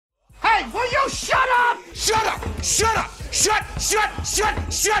Shut up! Shut up! Shut up!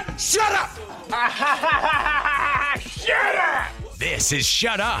 Shut up! This is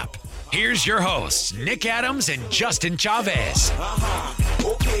Shut Up. Here's your hosts, Nick Adams and Justin Chavez.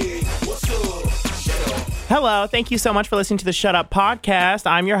 Okay, what's up? Shut up. Hello, thank you so much for listening to the Shut Up podcast.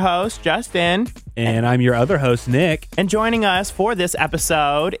 I'm your host, Justin. And I'm your other host, Nick. And joining us for this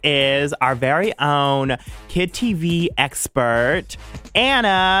episode is our very own Kid TV expert,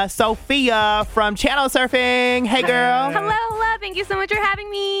 Anna Sophia from Channel Surfing. Hey, girl. Hello. Thank you so much for having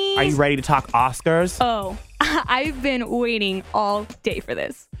me. Are you ready to talk Oscars? Oh, I've been waiting all day for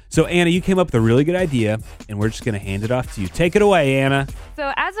this. So, Anna, you came up with a really good idea, and we're just going to hand it off to you. Take it away, Anna.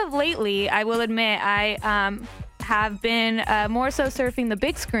 So as of lately, I will admit I have been more so surfing the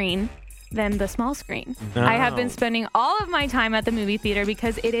big screen than the small screen. Oh. I have been spending all of my time at the movie theater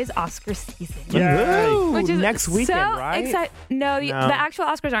because it is Oscar season. Ooh, Which is next weekend, so right? No, No. the actual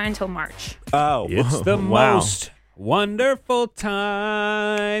Oscars aren't until March. Oh, It's the wow. most wonderful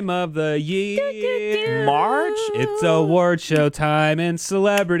time of the year. March? It's award show time, and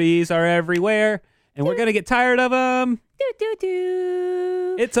celebrities are everywhere, and we're going to get tired of them.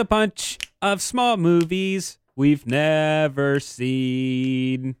 Do. It's a bunch of small movies we've never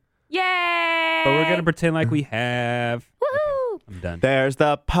seen, Yay! but we're going to pretend like we have. Woohoo! I'm done. There's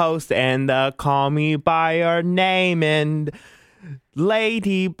the Post and the Call Me By Your Name and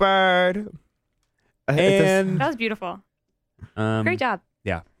Lady Bird. And That was beautiful. um, Great job.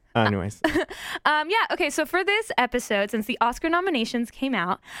 Yeah. Anyways. Okay, so for this episode, since the Oscar nominations came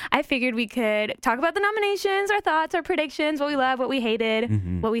out, I figured we could talk about the nominations, our thoughts, our predictions, what we love, what we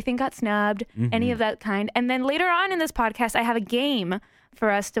hated, what we think got snubbed, any of that kind. And then later on in this podcast, I have a game for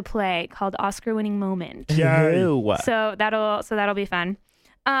us to play called Oscar Winning Moment. Ew. So that'll be fun.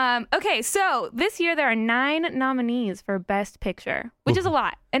 Okay, so this year there are 9 nominees for Best Picture, which is a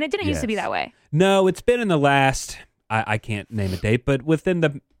lot, and it didn't used to be Yes. that way. No, it's been in the last, I can't name a date, but within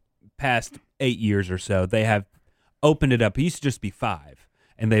the past 8 years or so, they have opened it up. It used to just be 5,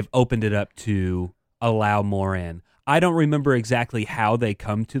 and they've opened it up to allow more in. I don't remember exactly how they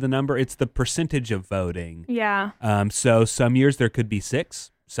come to the number. It's the percentage of voting. Yeah. So some years there could be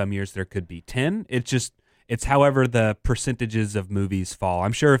 6, some years there could be 10. It's however the percentages of movies fall.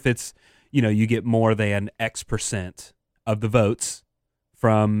 I'm sure if it's, you get more than X percent of the votes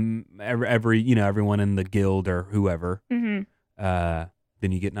from everyone in the guild or whoever,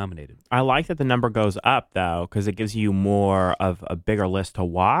 then you get nominated. I like that the number goes up, though, because it gives you more of a bigger list to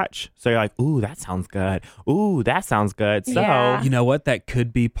watch. So you're like, ooh, that sounds good. Ooh, that sounds good. So Yeah. You know what? That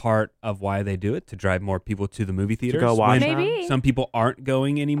could be part of why they do it, to drive more people to the movie theaters. go watch when them. Maybe. some people aren't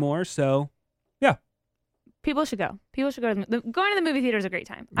going anymore, so yeah. People should go. People should go. Going to the movie theater is a great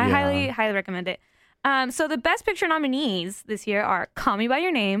time. I Yeah. highly recommend it. So the Best Picture nominees this year are Call Me By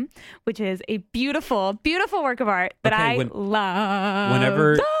Your Name, which is a beautiful, beautiful work of art that Okay, I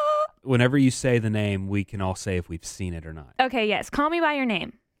love. Whenever you say the name, we can all say if we've seen it or not. Okay, yes. Call Me By Your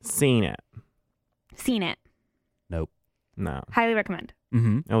Name. seen it. Seen it. Nope. No. Highly recommend.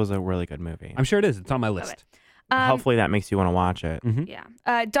 It was a really good movie. I'm sure it is. It's on my Love list. it. Hopefully that makes you want to watch it.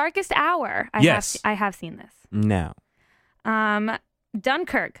 Yeah. Darkest Hour. Yes. I have seen this. No.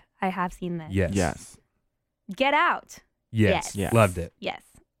 Dunkirk. I have seen this. Yes. Yes. Get Out. Yes. Yes. Loved it. Yes.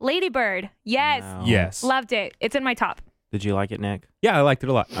 Lady Bird. Yes. No. Yes. Loved it. It's in my top. Did you like it, Nick? Yeah, I liked it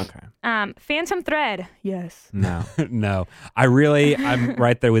a lot. Okay. Phantom Thread. Yes. No. No, I'm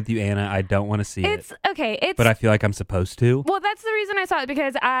right there with you, Anna. I don't want to see It's it, okay. It's but I feel like I'm supposed to. well, that's the reason I saw it,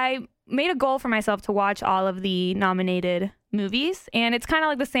 because I made a goal for myself to watch all of the nominated movies, and it's kind of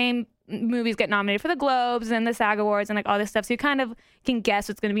like the same movies get nominated for the Globes and the SAG Awards and like all this stuff, so you kind of can guess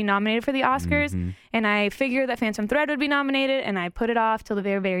what's going to be nominated for the Oscars. And I figured that Phantom Thread would be nominated, and I put it off till the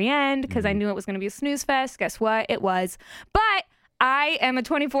very, very end because I knew it was going to be a snooze fest. Guess what? It was. But I am a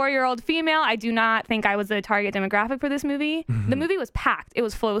 24-year-old female. I do not think I was the target demographic for this movie. The movie was packed. It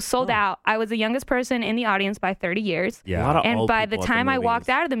was full. It was sold out. I was the youngest person in the audience by 30 years. A lot of And old by the people at time I movies. walked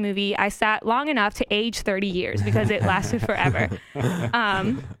out of the movie, I sat long enough to age 30 years because it lasted forever.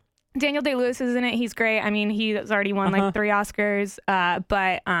 Daniel Day-Lewis is in it. He's great. I mean, he's already won like 3 Oscars.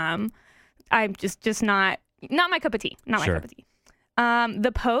 But I'm just not my cup of tea. Not Sure. my cup of tea.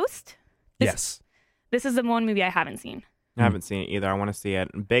 The Post. Yes. This is the one movie I haven't seen. I haven't seen it either. I want to see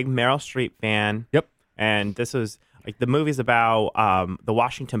it. Big Meryl Streep fan. Yep. And this is like the movie's about the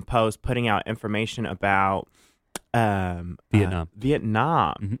Washington Post putting out information about Vietnam.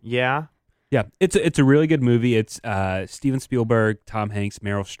 Vietnam. Yeah. Yeah, it's a really good movie. It's Steven Spielberg, Tom Hanks,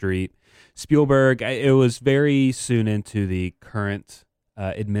 Meryl Streep. Spielberg, it was very soon into the current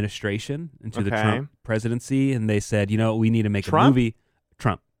administration, into the Okay. Trump presidency, and they said, we need to make a Trump? movie.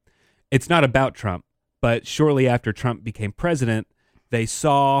 Trump. It's not about Trump, But shortly after Trump became president, they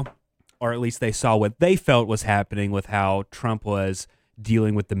saw, or at least they saw what they felt was happening with how Trump was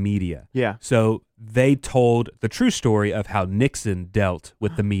dealing with the media. Yeah. So they told the true story of how Nixon dealt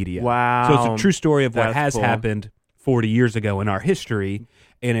with the media. Wow. So it's a true story of what That's has cool. happened 40 years ago in our history,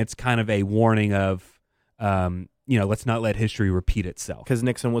 and it's kind of a warning of, let's not let history repeat itself. Because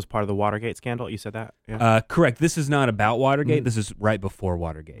Nixon was part of the Watergate scandal. You said that? Yeah. Correct. This is not about Watergate. This is right before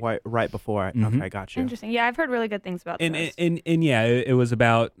Watergate. Right before. Mhm. Okay, got you. Interesting. Yeah, I've heard really good things about And this. yeah, it was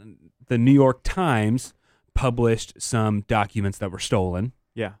about the New York Times published some documents that were stolen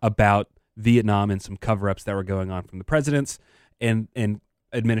Yeah. about Vietnam and some cover-ups that were going on from the presidents and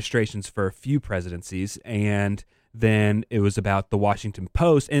administrations for a few presidencies. And then it was about the Washington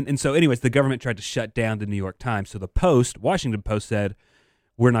Post. And so anyways, the government tried to shut down the New York Times. So the Washington Post said,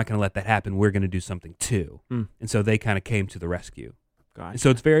 we're not going to let that happen. We're going to do something too. Mm. And so they kind of came to the rescue. Got And so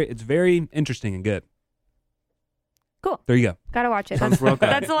it's very interesting and good. Cool. There you go. Gotta watch it. Sounds real good.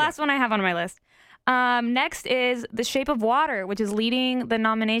 That's the last one I have on my list. Next is The Shape of Water, which is leading the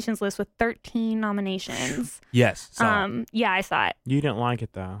nominations list with 13 nominations. Yes. Saw it. Yeah, I saw it. You didn't like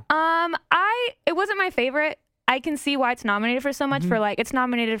it though. It wasn't my favorite. I can see why it's nominated for so much. For like, it's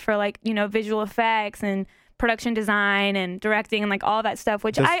nominated for like, visual effects and production design and directing and like all that stuff,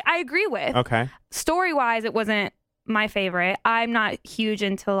 which I agree with. Okay. Story wise, it wasn't my favorite. I'm not huge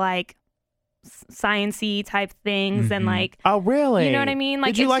into like science-y type things and like, Oh, really? you know what I mean?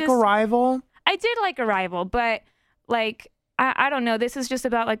 Like, Did you it's like just- Arrival? I did like Arrival, but like I don't know. This is just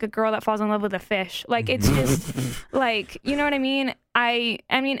about like a girl that falls in love with a fish. Like it's just like, you know what I mean? I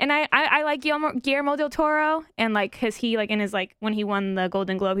mean, and I like Guillermo del Toro, and like he like in his like when he won the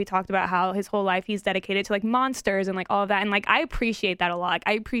Golden Globe, he talked about how his whole life he's dedicated to like monsters and like all of that, and like I appreciate that a lot. Like,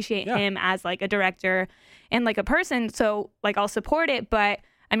 I appreciate him as like a director and like a person. So like I'll support it, but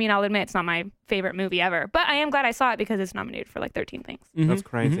I mean, I'll admit it's not my favorite movie ever, but I am glad I saw it because it's nominated for like 13 things. That's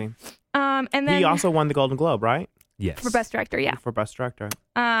crazy. And then He also won the Golden Globe, right? Yes. for Best Director, yeah. For Best Director.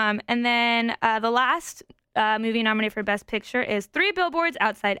 And then the last movie nominated for Best Picture is Three Billboards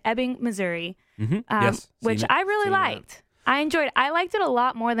Outside Ebbing, Missouri, Yes. which Seen it. I really Seen it. liked. I enjoyed it. I liked it a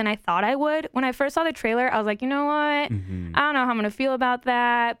lot more than I thought I would. When I first saw the trailer, I was like, you know what? I don't know how I'm going to feel about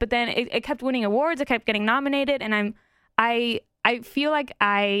that. But then it kept winning awards. It kept getting nominated. And I feel like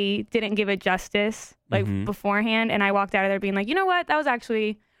I didn't give it justice like beforehand. And I walked out of there being like, you know what? That was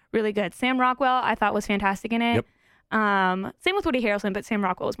actually really good. Sam Rockwell, I thought was fantastic in it. Yep. Same with Woody Harrelson, but Sam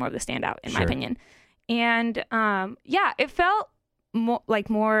Rockwell was more of the standout in my Sure. opinion. And yeah, it felt more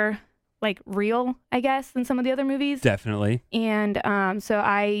like real, I guess, than some of the other movies. Definitely. And so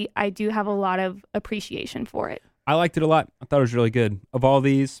I do have a lot of appreciation for it. I liked it a lot. I thought it was really good. Of all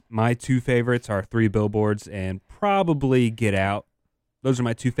these, my two favorites are Three Billboards and probably Get Out. Those are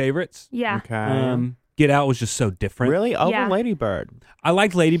my two favorites. Yeah. Okay. Get Out was just so different. Really? Over Yeah. Lady Bird. I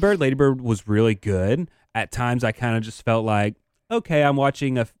liked Lady Bird. Lady Bird was really good. At times, I kind of just felt like, okay, I'm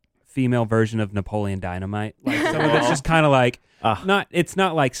watching a female version of Napoleon Dynamite. Like some of it's just kind of like it's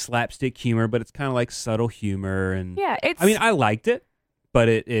not like slapstick humor, but it's kind of like subtle humor. And Yeah, it's. I mean, I liked it, but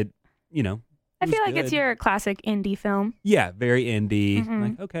it I feel like good. it's your classic indie film. yeah, very indie.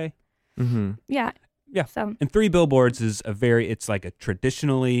 Like okay. Mm-hmm. Yeah. Yeah. So And Three Billboards is it's like a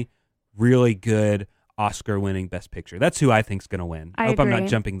traditionally really good Oscar-winning Best Picture. That's who I think's going to win. I hope I'm not agree.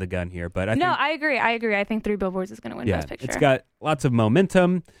 jumping the gun here, but I no, think I agree. I think Three Billboards is going to win Best Picture. it's got lots of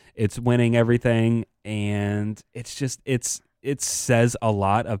momentum. It's winning everything, and it's just it says a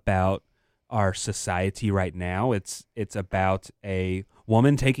lot about our society right now. It's about a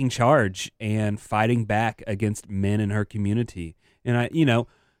woman taking charge and fighting back against men in her community. And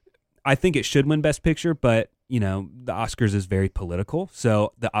I think it should win Best Picture, but the Oscars is very political,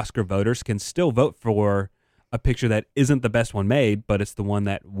 so the Oscar voters can still vote for a picture that isn't the best one made, but it's the one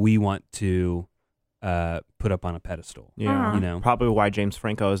that we want to put up on a pedestal. Yeah. Uh-huh. Probably why James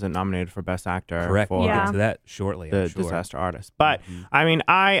Franco isn't nominated for Best Actor. Correct. For We'll Yeah. get to that shortly. the I'm sure. Disaster Artist. But I mean,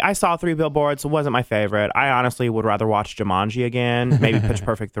 I saw Three Billboards. It wasn't my favorite. I honestly would rather watch Jumanji again, maybe Pitch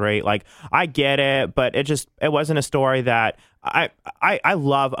Perfect 3. Like, I get it, but it wasn't a story that I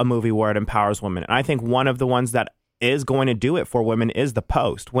love a movie where it empowers women. And I think one of the ones that is going to do it for women is The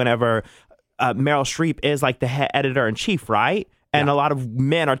Post. Whenever Meryl Streep is like the head editor in chief, right? And a lot of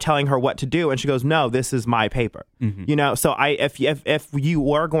men are telling her what to do, and she goes, "No, this is my paper." So if you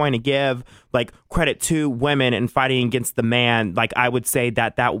were going to give like credit to women and fighting against the man, like I would say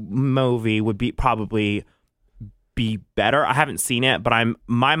that movie would be probably be better. I haven't seen it, but I'm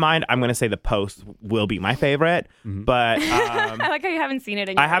going to say The Post will be my favorite. But I like how you haven't seen it.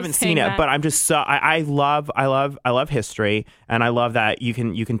 And I haven't seen it, but I'm just so I love history, and I love that you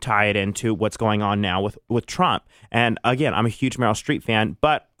can tie it into what's going on now with Trump. And again, I'm a huge Meryl Streep fan,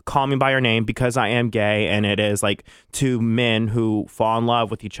 but Call Me by Your Name, because I am gay, and it is like two men who fall in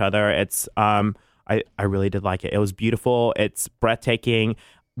love with each other. It's I really did like it. It was beautiful. It's breathtaking.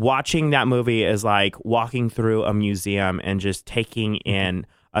 Watching that movie is like walking through a museum and just taking in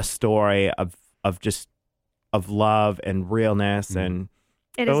a story of love and realness, and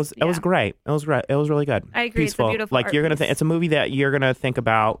it was great. It was great. It was really good. I agree. Peaceful. It's a beautiful like you're gonna think it's a movie that you're gonna think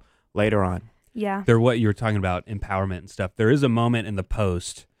about later on. Yeah. What you were talking about, empowerment and stuff. There is a moment in The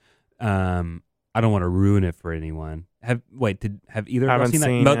Post. I don't want to ruin it for anyone. Have either of y'all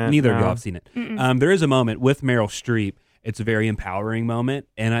seen that? Neither of y'all have seen it. There is a moment with Meryl Streep. It's a very empowering moment,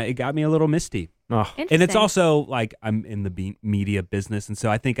 and it got me a little misty. Oh. And it's also like I'm in the media business, and so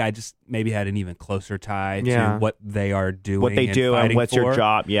I think I just maybe had an even closer tie to what they are doing, what they do, and what's your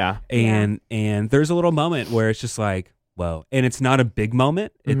job. Yeah, and there's a little moment where it's just like, well, and it's not a big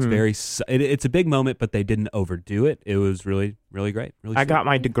moment. It's it's a big moment, but they didn't overdo it. It was really, really great. Really, I got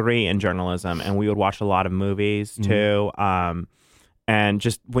my degree in journalism, and we would watch a lot of movies too. And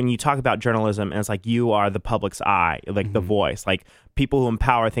just when you talk about journalism, it's like you are the public's eye, like the voice. Like people who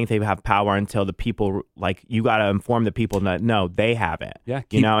empower think they have power until the people, like you got to inform the people that no, they have it. Yeah,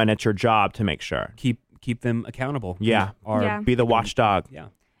 and it's your job to make sure. Keep them accountable. Yeah, be the watchdog. Yeah,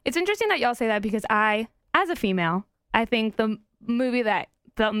 it's interesting that y'all say that, because I, as a female, I think the movie that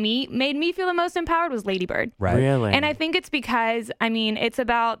made me feel the most empowered was Lady Bird. Right. Really? And I think it's because, I mean, it's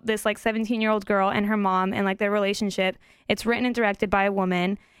about this like 17-year-old girl and her mom and like their relationship. It's written and directed by a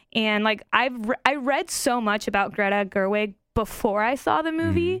woman. And like I read so much about Greta Gerwig before I saw the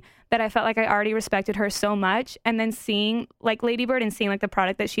movie that I felt like I already respected her so much. And then seeing like Lady Bird and seeing like the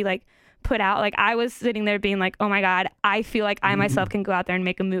product that she like put out, like I was sitting there being like, oh my God, I feel like I myself can go out there and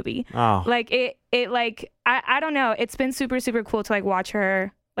make a movie. Oh. Like it like I don't know, it's been super, super cool to like watch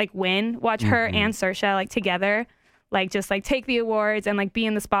her like watch her and Saoirse like together, like just like take the awards and like be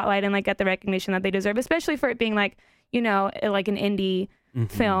in the spotlight and like get the recognition that they deserve, especially for it being like, you know, like an indie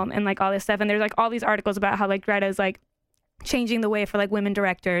film and like all this stuff. And there's like all these articles about how like Greta is like changing the way for like women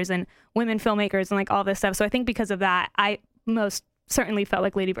directors and women filmmakers and like all this stuff. So I think because of that, I most certainly felt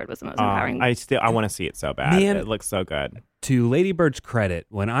like Lady Bird was the most empowering. I want to see it so bad. Man, it looks so good. To Lady Bird's credit,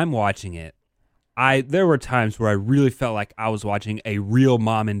 when I'm watching it, there were times where I really felt like I was watching a real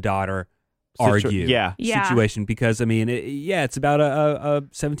mom and daughter argue situation, because I mean, it's about a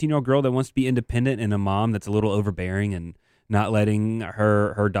 17-year-old girl that wants to be independent and a mom that's a little overbearing and not letting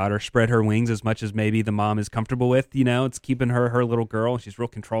her daughter spread her wings as much as maybe the mom is comfortable with. You know, it's keeping her little girl. She's real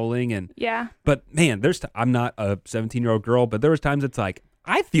controlling and But man, I'm not a 17-year-old girl, but there was times it's like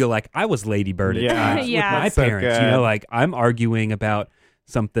I feel like I was Lady Bird at times with my parents. You know, like I'm arguing about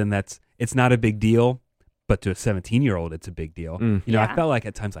something it's not a big deal, but to a 17-year-old, it's a big deal. You know, I felt like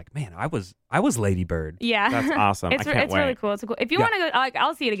at times like, man, I was Lady Bird. Yeah, that's awesome. It's really cool. It's cool. If you want to go, like,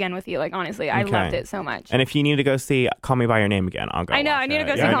 I'll see it again with you. Like honestly, I loved it so much. And if you need to go see Call Me by Your Name again, I'll go. I know. I need to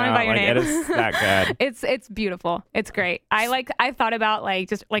go see Call Me by Your Name. It is that good. It's beautiful. It's great. I thought about like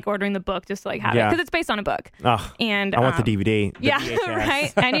just like ordering the book just to like have it, because it's based on a book. Oh, and I want the DVD. The VHS.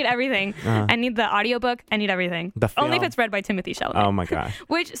 Right. I need everything. I need the audiobook. I need everything. The film. Only if it's read by Timothy Chalamet. Oh my gosh.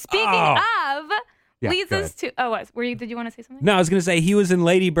 Which speaking of. Yeah, leads us to did you want to say something? No, I was going to say he was in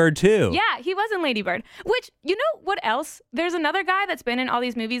Lady Bird too. Yeah, he was in Lady Bird. Which, you know what else? There's another guy that's been in all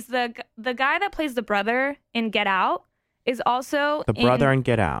these movies. The guy that plays the brother in Get Out is also the brother in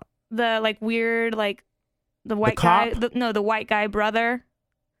Get Out. The like weird like the white the guy. cop? The white guy brother.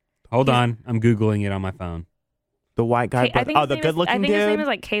 Hold on, I'm googling it on my phone. The white guy. The good-looking dude. I think his name is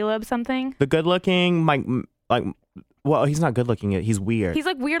like Caleb something. The good-looking, like, well, he's not good-looking. He's weird. He's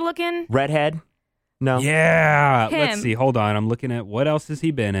like weird looking. Redhead. No. Yeah. Him. Let's see. Hold on. I'm looking at what else has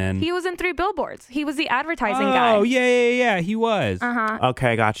he been in. He was in 3 Billboards. He was the advertising guy. Oh, yeah. He was.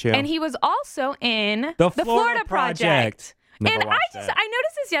 Okay, got you. And he was also in The Florida Project. And I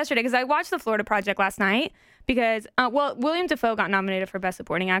noticed this yesterday because I watched The Florida Project last night because, William Dafoe got nominated for Best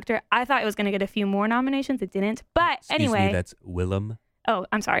Supporting Actor. I thought it was going to get a few more nominations. It didn't. But Excuse anyway. me, that's Willem. Oh,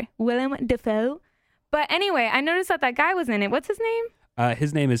 I'm sorry. Willem Dafoe. But anyway, I noticed that guy was in it. What's his name?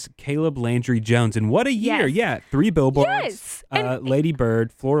 His name is Caleb Landry Jones. And what a year. Yes. Yeah. 3 Billboards. Yes. Lady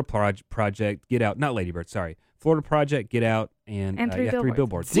Bird, Florida Project, Get Out. Not Lady Bird, sorry. Florida Project, Get Out, and 3 3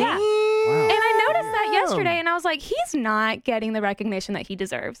 Billboards. Yeah. Wow. And I noticed that yesterday, and I was like, he's not getting the recognition that he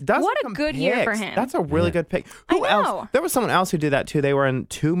deserves. That's what a good year for him. That's a really good pick. I Who know. else? There was someone else who did that too. They were in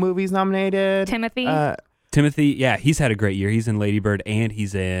 2 movies nominated. Timothy. Timothy, yeah, he's had a great year. He's in Lady Bird and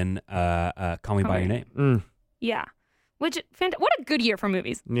he's in Call Me by Your Name. Yeah. What a good year for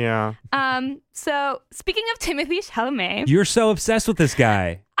movies. Yeah. So speaking of Timothée Chalamet, You're so obsessed with this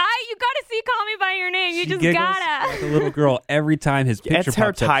guy. you gotta see Call Me by Your Name. You She just giggles gotta. like a little girl every time his picture It's her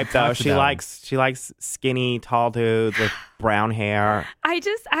pops up. type, though. talks She about him. likes skinny, tall dudes with brown hair. I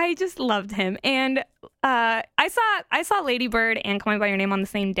just loved him, and I saw Lady Bird and Call Me by Your Name on the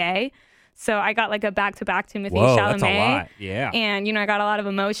same day, so I got like a back-to-back Timothée Whoa, Chalamet. that's a lot. Yeah. And I got a lot of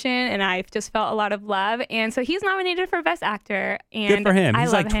emotion, and I just felt a lot of love, and so he's nominated for Best Actor. And Good for him. I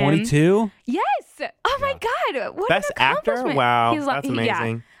He's love like him. 22. Yes. Oh my God. What Best an actor? accomplishment. Wow, He's that's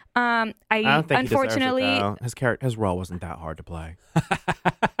amazing. Yeah. I don't think unfortunately he deserves it, though. His role wasn't that hard to play.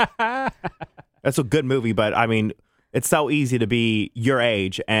 That's a good movie, but I mean, it's so easy to be your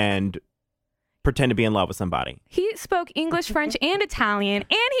age and pretend to be in love with somebody. he spoke English, French, and Italian,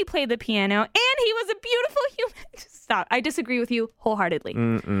 and he played the piano, and he was a beautiful human. Stop. I disagree with you wholeheartedly.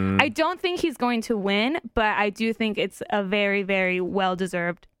 I don't think he's going to win, but I do think it's a very, very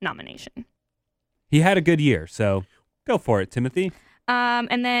well-deserved nomination. He had a good year, so go for it, Timothy.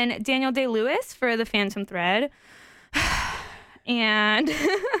 And then Daniel Day-Lewis for The Phantom Thread. And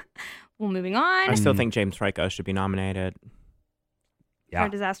well, moving on. I still think James Franco should be nominated. Yeah. For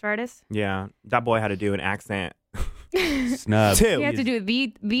Disaster Artist. Yeah, that boy had to do an accent. Snub. Too. You have to do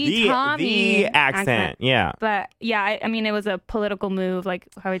the Tommy the accent. Yeah. But yeah, I mean, it was a political move, like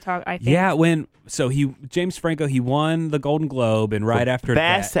how we talk. I think. Yeah, James Franco, he won the Golden Globe, and right after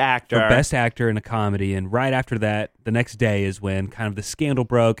Best that, actor. for Best Actor in a Comedy, and right after that, the next day is when kind of the scandal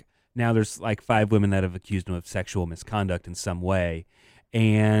broke. Now there's like 5 women that have accused him of sexual misconduct in some way,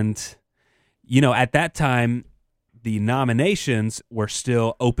 and at that time, the nominations were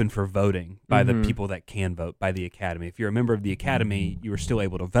still open for voting by the people that can vote, by the Academy. If you're a member of the Academy, you were still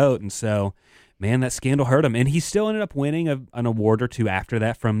able to vote. And so, man, that scandal hurt him. And he still ended up winning an award or two after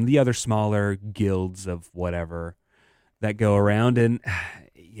that from the other smaller guilds of whatever that go around. And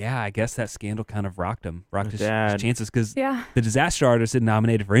yeah, I guess that scandal kind of rocked his chances, because Yeah. The Disaster Artist isn't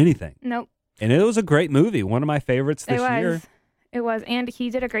nominated for anything. Nope. And it was a great movie, one of my favorites this year. It was, and he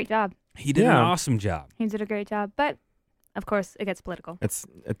did a great job. He did an awesome job. He did a great job, but of course, it gets political. It's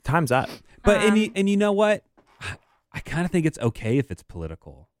time's up. But and you know what? I kind of think it's okay if it's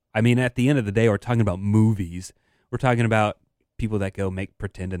political. I mean, at the end of the day, we're talking about movies. We're talking about people that go make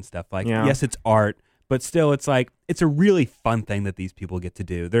pretend and stuff. Like, yes, it's art, but still, it's like it's a really fun thing that these people get to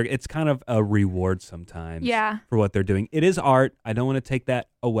do. It's kind of a reward sometimes. Yeah. For what they're doing. It is art. I don't want to take that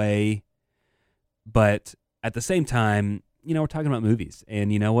away, but at the same time, we're talking about movies,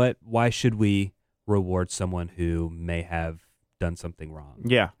 and you know what? Why should we reward someone who may have done something wrong?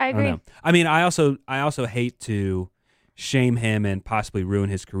 Yeah. I I don't agree. know. I mean, I also hate to shame him and possibly ruin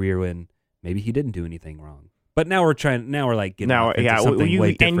his career when maybe he didn't do anything wrong. But now we're like getting off into something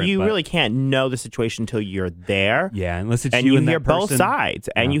way different. And you but- really can't know the situation until you're there. yeah, unless it's And you you and hear that both person. sides,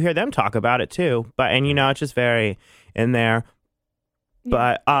 and Yeah. you hear them talk about it too. But it's just very in there.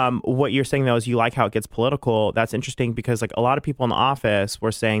 But what you're saying though is you like how it gets political. That's interesting because like a lot of people in the office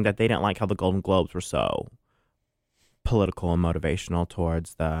were saying that they didn't like how the Golden Globes were so political and motivational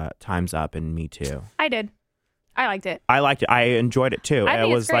towards the Time's Up and Me Too. I did. I liked it. I liked it. I enjoyed it too. I think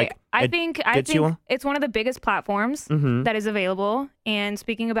it was it's great. like I it think gets you. it's one of the biggest platforms Mhm. that is available. And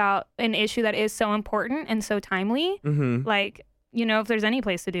speaking about an issue that is so important and so timely, Mhm. like if there's any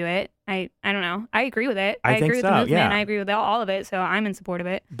place to do it, I don't know. I agree with it. I think agree with so, the movement. yeah. I agree with all of it. So I'm in support of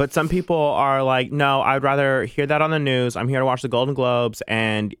it. But some people are like, no, I'd rather hear that on the news. I'm here to watch the Golden Globes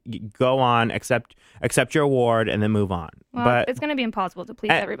and go on, accept your award, and then move on. Well, but it's going to be impossible to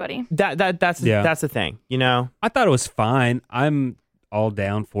please everybody. that's the thing, I thought it was fine. I'm all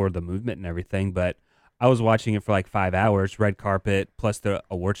down for the movement and everything, but I was watching it for like 5 hours, red carpet plus the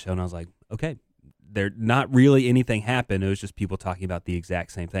award show, and I was like, okay, there not really anything happened. It was just people talking about the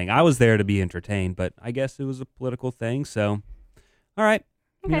exact same thing. I was there to be entertained, but I guess it was a political thing. So, all right,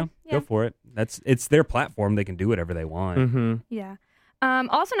 Okay, go for it. It's their platform; they can do whatever they want. Mm-hmm. Yeah.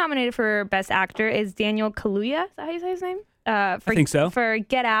 Also nominated for Best Actor is Daniel Kaluuya. Is that how you say his name? I think so. For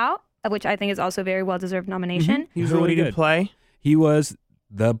Get Out, which I think is also a very well-deserved nomination. He was Who really did he good. play? He was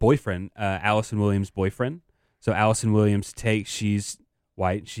the boyfriend, Allison Williams' boyfriend. So Allison Williams she's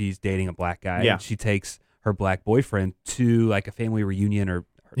white, she's dating a black guy. Yeah. And she takes her black boyfriend to like a family reunion or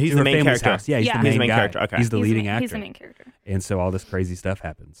He's to the her main family's character. house. Yeah, he's Yeah. the He's main, the main guy. character, okay. He's the leading actor. He's the main character. And so all this crazy stuff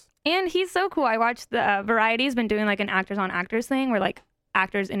happens. And he's so cool. I watched the Variety's been doing like an actors on actors thing where like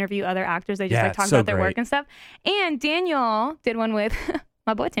actors interview other actors. They just Yeah, like talk it's so about their great. work and stuff. And Daniel did one with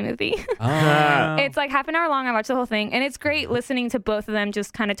La Boite movie. Oh. It's like half an hour long. I watched the whole thing, and it's great listening to both of them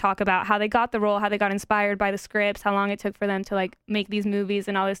just kind of talk about how they got the role, how they got inspired by the scripts, how long it took for them to like make these movies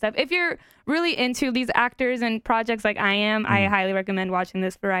and all this stuff. If you're really into these actors and projects like I am, I highly recommend watching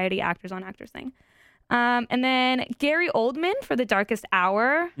this variety actors on actors thing. And then Gary Oldman for The Darkest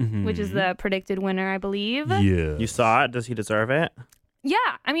Hour, which is the predicted winner, I believe. Yeah. You saw it? Does he deserve it? Yeah,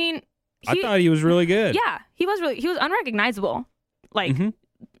 I mean, I thought he was really good. yeah, he was unrecognizable, like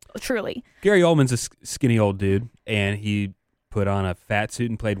truly. Gary Oldman's a skinny old dude, and he put on a fat suit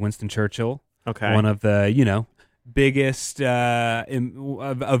and played Winston Churchill. Okay. One of the, biggest, a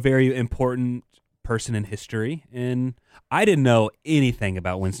very important person in history. And I didn't know anything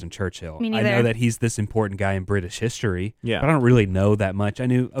about Winston Churchill. Me I neither. know that he's this important guy in British history. Yeah. But I don't really know that much. I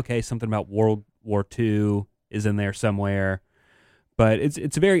knew, okay, something about World War II is in there somewhere. But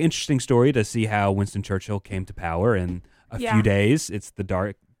it's a very interesting story to see how Winston Churchill came to power in a few days. It's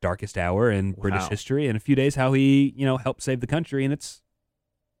the darkest hour in British history. In a few days, how he, helped save the country. And it's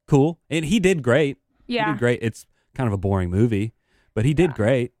cool. And he did great. Yeah. He did great. It's kind of a boring movie, but he did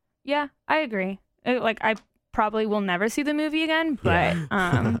great. Yeah, I agree. I probably will never see the movie again, but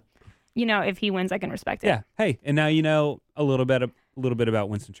if he wins, I can respect it. Yeah. Hey, and now you know a little bit about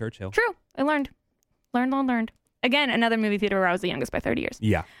Winston Churchill. True. I learned. Again, another movie theater where I was the youngest by 30 years.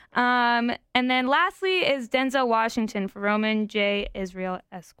 Yeah. And then lastly is Denzel Washington for Roman J. Israel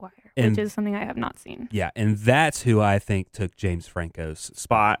Esquire, which is something I have not seen. Yeah, and that's who I think took James Franco's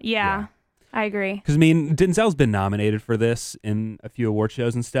Spot. Yeah. I agree. Because, Denzel's been nominated for this in a few award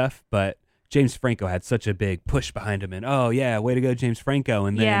shows and stuff, but James Franco had such a big push behind him, and way to go, James Franco.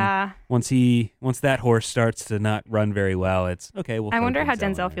 And then once that horse starts to not run very well, it's okay. I wonder how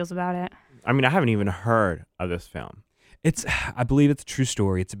Denzel feels about it. I haven't even heard of this film. I believe it's a true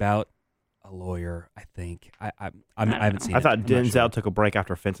story. It's about a lawyer, I think. I haven't seen it. I thought I'm not Denzel sure. took a break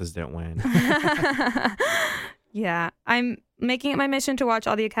after Fences didn't win. Yeah, I'm making it my mission to watch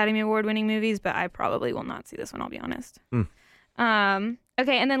all the Academy Award winning movies, but I probably will not see this one, I'll be honest.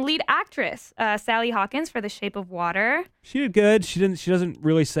 Okay, and then lead actress, Sally Hawkins for The Shape of Water. She did good. She doesn't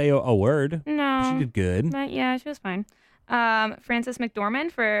really say a word. No. She did good. But yeah, she was fine. Frances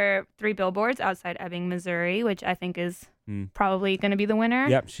McDormand for 3 Billboards Outside Ebbing, Missouri, which I think is probably going to be the winner.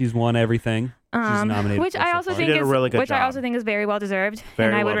 Yep, she's won everything. She's nominated. Which for I so also far. think She did a really good I job. also think is very well deserved, Very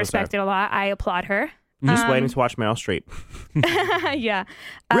and I would well respect deserved. it a lot. I applaud her. Just waiting to watch Meryl Streep. Yeah.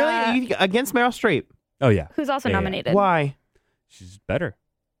 Really? Are you against Meryl Streep? Oh yeah, Who's also Yeah, yeah. nominated? Why? she's better.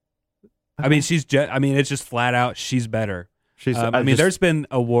 It's just flat out. She's better. She's. There's been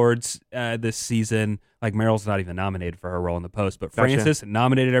awards this season. Like Meryl's not even nominated for her role in The Post, but Gotcha. Frances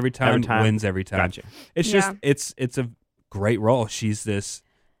nominated every time, wins every time. Gotcha. It's Yeah. just it's a great role. She's this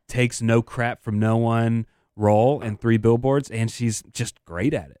takes no crap from no one role in 3 Billboards, and she's just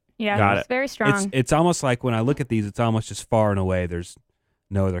great at it. Yeah, Got it's it. very strong. It's almost like when I look at these, it's almost just far and away. There's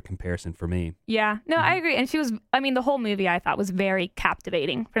no other comparison for me. Yeah, no, I agree. And she was, the whole movie I thought was very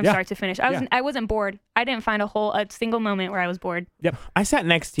captivating from Yeah. start to finish. I wasn't bored. I didn't find a single moment where I was bored. I sat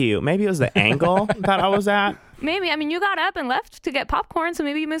next to you. Maybe it was the angle that I was at. Maybe, you got up and left to get popcorn, so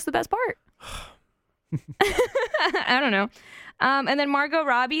maybe you missed the best part. I don't know. And then Margot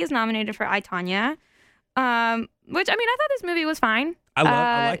Robbie is nominated for I, Tonya, which, I thought this movie was fine.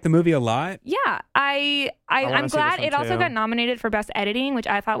 I like the movie a lot. Yeah, I'm wanna see glad this one it also too. got nominated for Best Editing, which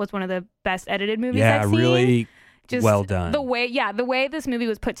I thought was one of the best edited movies Yeah, I've seen. really Just well done. The way this movie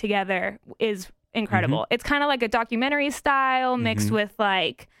was put together is incredible. Mm-hmm. It's kind of like a documentary style mixed with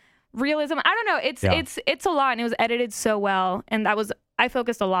like realism. I don't know. It's a lot, and it was edited so well. And I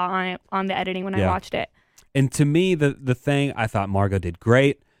focused a lot on the editing when I watched it. And to me, the thing, I thought Margot did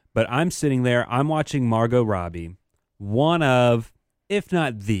great, but I'm sitting there, I'm watching Margot Robbie, one of, if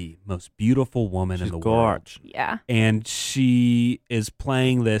not the most beautiful woman in the world. Gorge. Yeah. And she is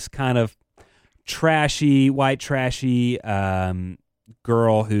playing this kind of white trashy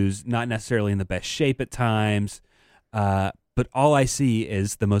girl who's not necessarily in the best shape at times, but all I see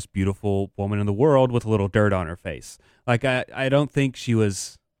is the most beautiful woman in the world with a little dirt on her face. Like, I don't think she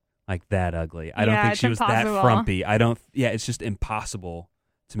was like that ugly. I don't think it's she was impossible. that frumpy. It's just impossible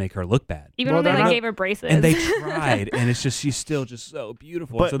to make her look bad. Even Well, when they they're not- gave her braces. And they tried, and it's just, she's still just so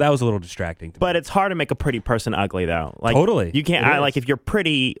beautiful. But- so that was a little distracting to me. But it's hard to make a pretty person ugly, though. Like, Totally. You can't. It is. Like, if you're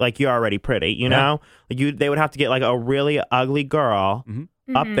pretty, like you're already pretty. You know, like they would have to get like a really ugly girl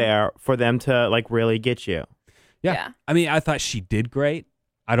up there for them to like really get you. Yeah. I thought she did great.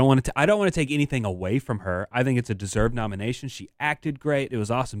 I don't want to take anything away from her. I think it's a deserved nomination. She acted great. It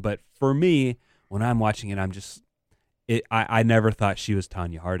was awesome. But for me, when I'm watching it, I never thought she was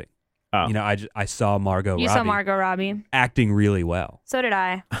Tanya Harding. Oh. You know, I saw Margot You Robbie saw Margot Robbie. acting really well. So did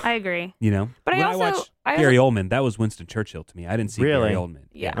I. I agree. You know, But when I watched also- Gary Oldman, that was Winston Churchill to me. I didn't see Really? Gary Oldman.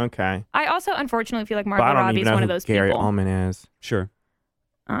 Yeah. Okay. I also unfortunately feel like But Margot I don't Robbie's even know one who of those Gary people. Oldman is. Sure.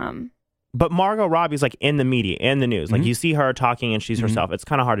 But Margot Robbie's like in the media, in the news. Like Mhm. you see her talking and she's herself. It's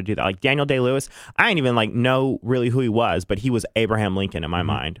kind of hard to do that. Like Daniel Day-Lewis, I didn't even like know really who he was, but he was Abraham Lincoln in my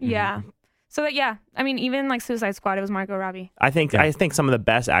mind. Yeah. So that I mean, even like Suicide Squad, it was Margot Robbie. I think some of the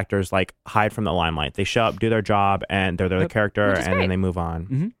best actors like hide from the limelight. They show up, do their job, and they're the character, Which is and great. then they move on.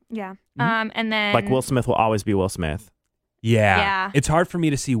 Mm-hmm. Yeah. And then Like Will Smith will always be Will Smith. Yeah. Yeah. It's hard for me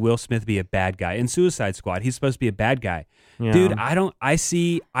to see Will Smith be a bad guy. In Suicide Squad, he's supposed to be a bad guy. Yeah. Dude, I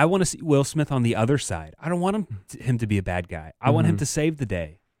want to see Will Smith on the other side. I don't want him to be a bad guy. I want him to save the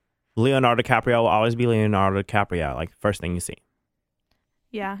day. Leonardo DiCaprio will always be Leonardo DiCaprio. Like first thing you see,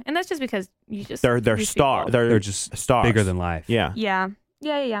 Yeah, and that's just because you just they're these star. people- They're just stars. bigger than life. Yeah. Yeah.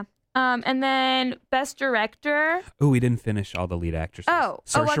 And then best director. Oh, we didn't finish all the lead actresses. Oh,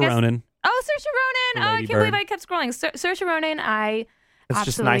 Saoirse I guess- Ronan. Oh, Saoirse Ronan. Oh, I Lady can't believe Bird. I kept scrolling. Saoirse Ronan, I It's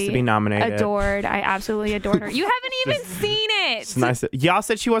just nice to be absolutely nominated. adored. I absolutely adored her. You haven't even seen it. It's nice. Y'all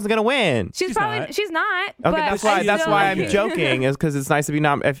said she wasn't gonna win. She's probably not. she's not. Okay, but that's I why. That's still why like I'm it. joking. Is because it's nice to be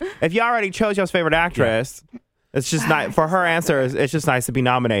nominated. If you already chose your favorite actress, it's just nice for her answer. It's just nice to be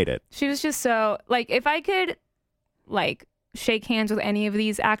nominated. She was just so like if I could like shake hands with any of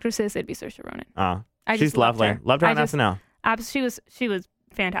these actresses, it'd be Saoirse Ronan. I She's just loved lovely. her. Loved her I on just- SNL. She was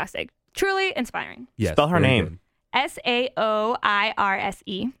fantastic. Truly inspiring. Yes, Spell her very name. good.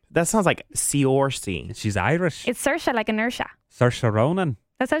 Saoirse. That sounds like Saoirse. And she's Irish. It's Saoirse like inertia. Saoirse Ronan.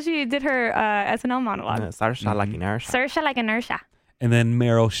 That's how she did her SNL monologue. Saoirse like inertia. Saoirse like inertia. And then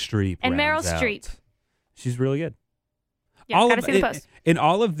Meryl Streep. And Meryl rounds out. Streep. She's really good. Yeah, gotta see the post. And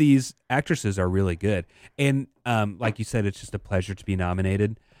all of these actresses are really good. And like you said, it's just a pleasure to be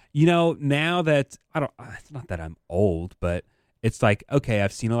nominated. You know, now that it's not that I'm old, but it's like, okay,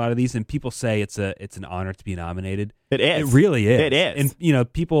 I've seen a lot of these and people say it's an honor to be nominated. It is. It really is. It is. And you know,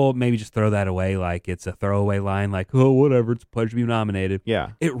 people maybe just throw that away like it's a throwaway line like, "Oh, whatever, it's a pleasure to be nominated."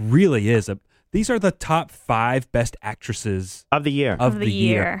 Yeah. It really is. These are the top 5 best actresses Of the year. of the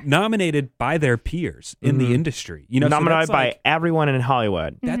year, nominated by their peers in the industry. You know, so Nominated that's by like- everyone in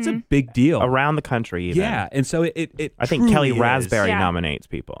Hollywood. that's a big deal. Around the country, even. Yeah, and so it I think Kelly truly is. Raspberry Yeah. nominates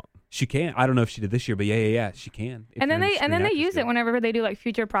people. She can. I don't know if she did this year, but yeah, she can. If And then you're in they Screen use Actors it Guild. whenever they do like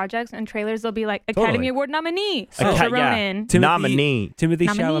future projects and trailers. They'll be like Totally. Academy Award nominee Okay, Saoirse yeah. Ronan. Nominee. Timothy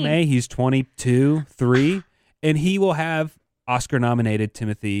Nominee. Chalamet. He's 22, 3, and he will have Oscar-nominated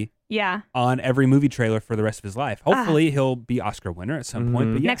Timothy Yeah, on every movie trailer for the rest of his life. Hopefully, he'll be Oscar winner at some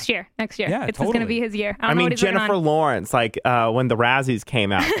point. But yeah. next year. Yeah, It's going to be his year. I I don't know what mean, he's working Jennifer on. Lawrence, like when the Razzies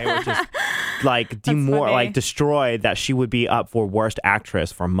came out, they were just like funny. destroyed that she would be up for worst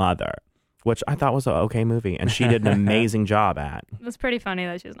actress for Mother, which I thought was an okay movie, and she did an amazing job at. It's pretty funny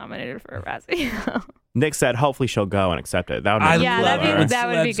that she was nominated for a Razzie. Nick said, hopefully she'll go and accept it. That would I make Yeah, me love that'd be- her. it. that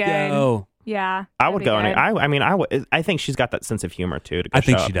would be Celebs good. go. yeah, I that'd would be go, and good. I think she's got that sense of humor too. To I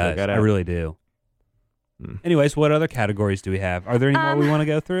think show she up and does. get I it. really do. Anyways, what other categories do we have? Are there any more we want to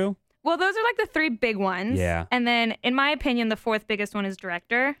go through? Well, those are like the 3 big ones. Yeah. And then, in my opinion, the 4th biggest one is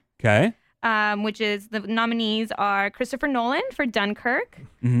director. Okay. Which is the nominees are Christopher Nolan for Dunkirk,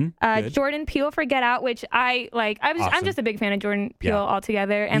 Mm-hmm. Jordan Peele for Get Out, which I like. I'm Awesome. just a big fan of Jordan Peele Yeah.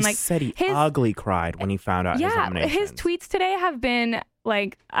 altogether, and he like said he his ugly cried when he found out his yeah, nominations. his tweets today have been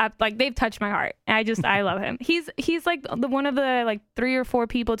like they've touched my heart. I love him. He's like one of the like 3 or 4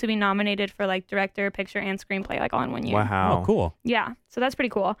 people to be nominated for like director, picture, and screenplay like all in one year. Wow. Oh, cool. Yeah, so that's pretty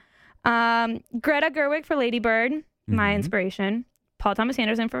cool. Greta Gerwig for Lady Bird, my inspiration. Paul Thomas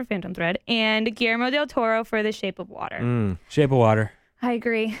Anderson for Phantom Thread, and Guillermo del Toro for The Shape of Water. Mm. Shape of Water. I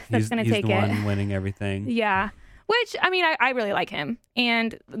agree. That's going to he's take the it. one winning everything. Yeah. Which, I mean, I really like him.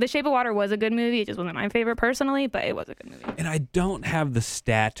 And The Shape of Water was a good movie. It just wasn't my favorite personally, but it was a good movie. And I don't have the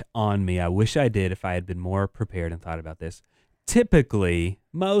stat on me. I wish I did if I had been more prepared and thought about this. Typically,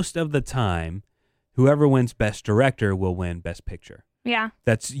 most of the time, whoever wins Best Director will win Best Picture. Yeah.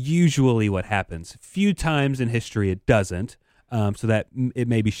 That's usually what happens. Few times in history it doesn't. So that it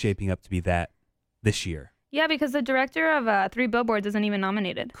may be shaping up to be that this year. Yeah, because the director of 3 Billboards isn't even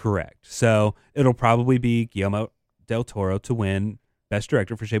nominated. Correct. So it'll probably be Guillermo del Toro to win Best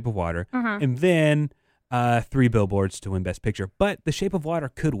Director for Shape of Water, and then 3 Billboards to win Best Picture. But The Shape of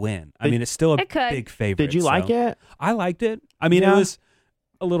Water could win. I mean, it's still a It could. big favorite. Did you like so it? I liked it. I mean, Yeah. it was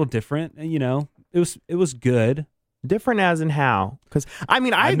a little different. You know, it was good. Different as in how? Because I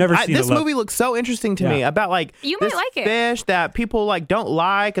mean, I've never seen this it. movie looks so interesting to me about like You might this like it. fish that people like don't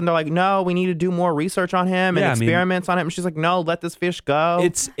like, and they're like, no, we need to do more research on him and Yeah, I mean- experiments on him. And she's like, no, let this fish go.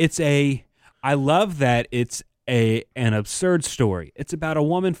 I love that it's an absurd story. It's about a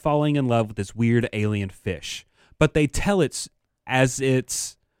woman falling in love with this weird alien fish, but they tell it as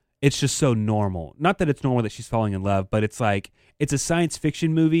it's just so normal. Not that it's normal that she's falling in love, but it's like it's a science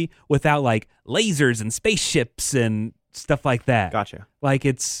fiction movie without like lasers and spaceships and stuff like that. Gotcha. Like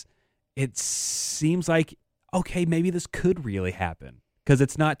it seems like okay, maybe this could really happen because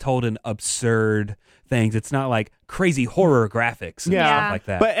it's not told in absurd things. It's not like crazy horror graphics and Yeah. stuff like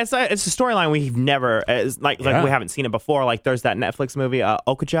that. But it's a storyline we've never like we haven't seen it before. Like there's that Netflix movie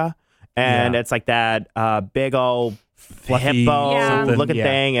Okja, and it's like that big old Fluffy hippo something, looking yeah.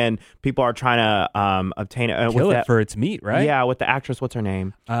 thing, and people are trying to obtain it. Kill with it that, for its meat, right? Yeah, with the actress. What's her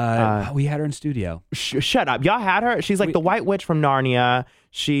name? We had her in studio. Shut up! Y'all had her. She's like the White Witch from Narnia.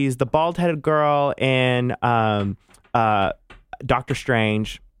 She's the bald-headed girl in Doctor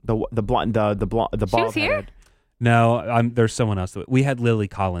Strange. The blonde, the bald here? headed. No, there's someone else. We had Lily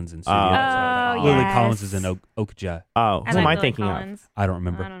Collins in studio. Oh, Lily yes. Collins is in Okja. Oh, I who am like I Lily thinking of? Collins. I don't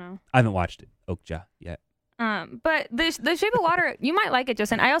remember. I don't know. I haven't watched it. Okja yet. But the Shape of Water, you might like it,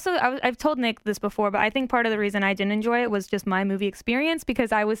 Justin. I've told Nick this before, but I think part of the reason I didn't enjoy it was just my movie experience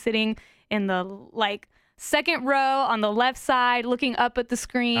because I was sitting in the like second row on the left side, looking up at the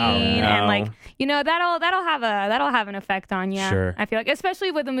screen, and like that'll have an effect on you. Sure. I feel like, especially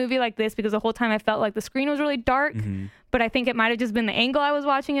with a movie like this, because the whole time I felt like the screen was really dark, but I think it might have just been the angle I was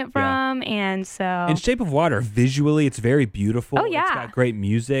watching it from, and so. In Shape of Water, visually, it's very beautiful. Oh, yeah. It's got great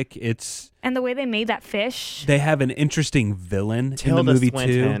music. And the way they made that fish. They have an interesting villain in Tilda the movie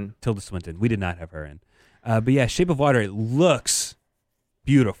Swinton. too. Tilda Swinton. We did not have her in. But yeah, Shape of Water, it looks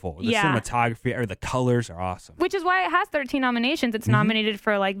beautiful. The Yeah. cinematography or the colors are awesome. Which is why it has 13 nominations. It's nominated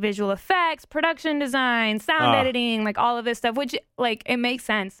for like visual effects, production design, sound editing, like all of this stuff, which like it makes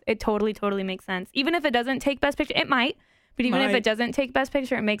sense. It totally makes sense. Even if it doesn't take Best Picture, it might. But even if Might. it doesn't take Best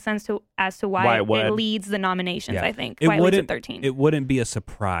Picture, it makes sense as to Why why it would. it leads the nominations, Yeah. I think. It Why it leads wouldn't at 13. It wouldn't be a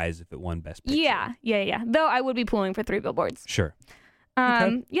surprise if it won Best Picture. Yeah. Though I would be pulling for 3 Billboards. Sure.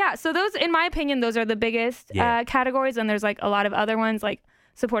 Yeah, so those, in my opinion, those are the biggest Yeah. categories. And there's like a lot of other ones like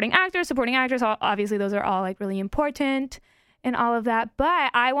supporting actors. Obviously, those are all like really important and all of that.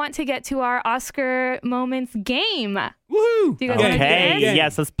 But I want to get to our Oscar moments game. Woohoo! Do you guys want to do Okay, this?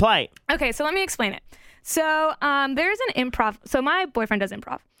 yes, let's play. Okay, so let me explain it. So there's an improv. So my boyfriend does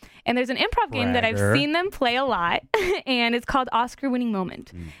improv. And there's an improv game that I've Bragger. seen them play a lot. And it's called Oscar Winning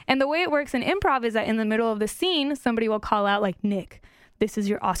Moment. And the way it works in improv is that in the middle of the scene, somebody will call out like, Nick, this is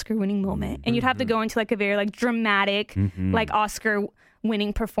your Oscar winning moment. And you'd have to go into like a very like dramatic, like Oscar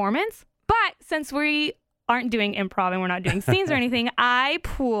winning performance. But since we aren't doing improv and we're not doing scenes or anything, I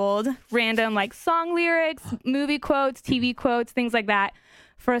pulled random like song lyrics, movie quotes, TV quotes, things like that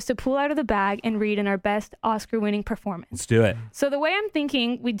for us to pull out of the bag and read in our best Oscar winning performance. Let's do it. So the way I'm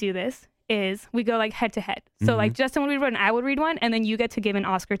thinking we do this is we go like head to head. So like Justin would read one, I would read one, and then you get to give an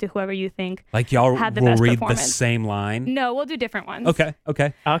Oscar to whoever you think. Like y'all Had the will best read the performance. same line. No, we'll do different ones. Okay.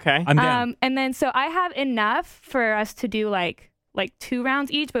 Okay. I'm down. And then so I have enough for us to do like 2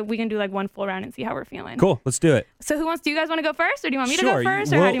 rounds each, but we can do like 1 full round and see how we're feeling. Cool. Let's do it. So do you guys want to go first, or do you want me Sure. to go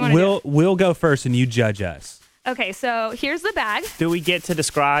first, or how do you want to do We'll go first, and you judge us. it? Okay, so here's the bag. Do we get to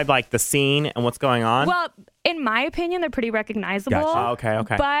describe like the scene and what's going on? Well, in my opinion, they're pretty recognizable. Gotcha. Oh,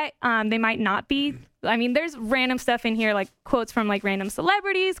 okay. But they might not be. I mean, there's random stuff in here, like quotes from like random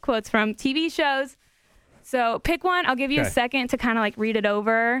celebrities, quotes from TV shows. So pick one. I'll give you a Okay. second to kind of like read it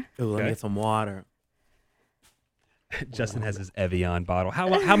over. Ooh, let me Okay. get some water. Justin has his Evian bottle.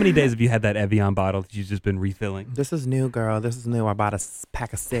 How many days have you had that Evian bottle that you've just been refilling? This is new, girl. This is new. I bought a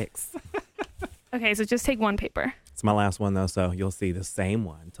pack of 6. Okay, so just take one paper. It's my last one though, so you'll see the same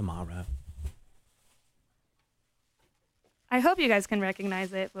one tomorrow. I hope you guys can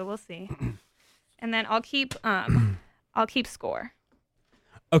recognize it, but we'll see. And then I'll keep score.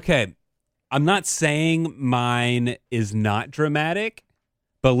 Okay. I'm not saying mine is not dramatic,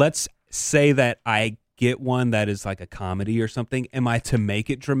 but let's say that I get one that is like a comedy or something. Am I to make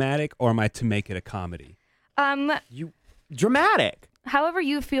it dramatic, or am I to make it a comedy? You dramatic. However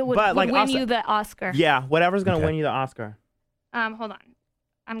you feel would But, like, win also- you the Oscar. Yeah, whatever's gonna Okay. win you the Oscar. Hold on.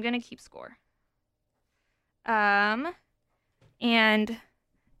 I'm gonna keep score. And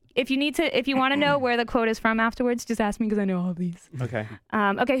if you want to know where the quote is from afterwards, just ask me because I know all of these. Okay.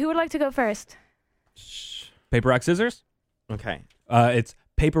 Okay, who would like to go first? Paper, rock, scissors? Okay. It's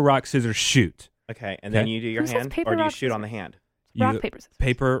paper, rock, scissors, shoot. Okay. And then Okay. you do your Who says hand, paper, or do you rock, shoot on scissors? the hand? Rock, paper, scissors.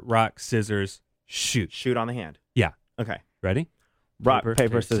 Paper, rock, scissors, shoot. Shoot on the hand. Yeah. Okay. Ready? Rock,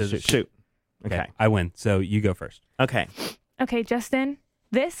 paper, scissors, shoot. Okay. I win. So you go first. Okay. Okay, Justin,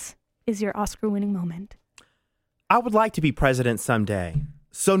 this is your Oscar-winning moment. I would like to be president someday.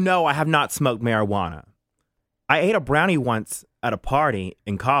 So no, I have not smoked marijuana. I ate a brownie once at a party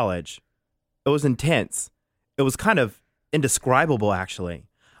in college. It was intense. It was kind of indescribable, actually.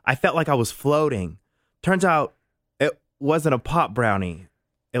 I felt like I was floating. Turns out it wasn't a pop brownie.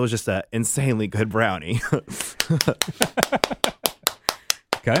 It was just an insanely good brownie.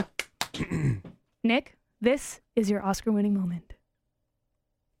 Okay. Nick, this is your Oscar-winning moment.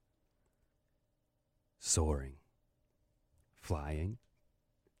 Soaring. Flying.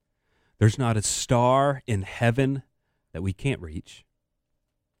 There's not a star in heaven that we can't reach.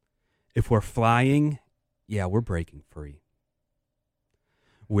 If we're flying, yeah, we're breaking free.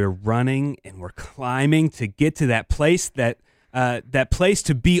 We're running and we're climbing to get to that place that place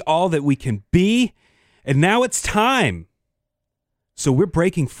to be all that we can be. And now it's time. So we're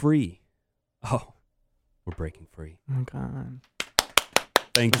breaking free. Oh, we're breaking free. Oh, my God.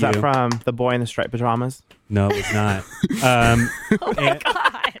 Thank Was you. that from The Boy in the Striped Pajamas? No, it's not. Oh my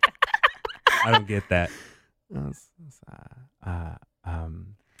God. I don't get that. Um,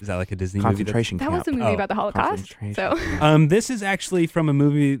 Is that like a Disney movie? concentration That camp. was a movie Oh, about the Holocaust. concentration So camp. This is actually from a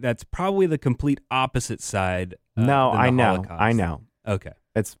movie that's probably the complete opposite side. No, than the I know. Holocaust. I know. Okay.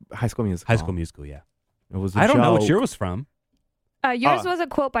 It's High School Musical. High School Musical, yeah. It was. I don't know what joke. yours was from. yours was a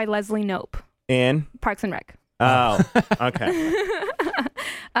quote by Leslie Knope, In. Parks and Rec. Oh, okay.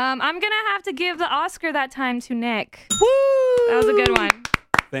 I'm gonna have to give the Oscar that time to Nick. Woo! That was a good one.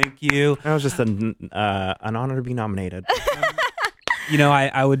 Thank you. That was just an honor to be nominated. You know,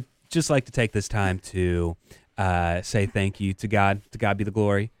 I would just like to take this time to say thank you to God. To God be the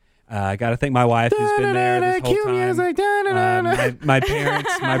glory. I got to thank my wife who's been there this whole time. My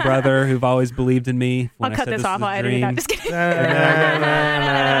parents, my brother who've always believed in me. When I'll I cut said this is off a while I edit it out. dream. Just kidding.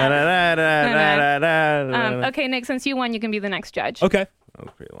 Okay, Nick, since you won, you can be the next judge. Okay. That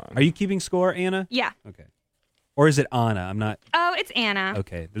was pretty long. Are you keeping score, Anna? Yeah. Okay. Or is it Anna? I'm not. Oh, it's Anna.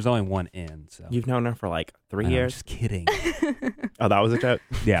 Okay. There's only one N. So. You've known her for like 3 I know, I'm years. just kidding. Oh, that was a joke.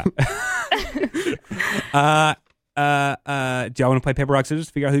 Yeah. Do y'all want to play paper, rock, scissors?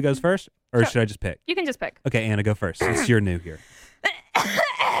 Figure out who goes first, or Sure. should I just pick? You can just pick. Okay, Anna, go first. Since you're new here.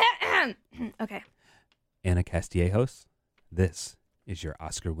 Okay. Anna Castillejos, this is your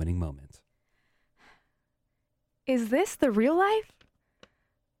Oscar-winning moment. Is this the real life?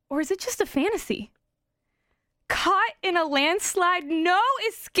 Or is it just a fantasy? Caught in a landslide, no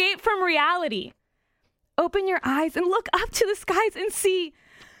escape from reality. Open your eyes and look up to the skies and see.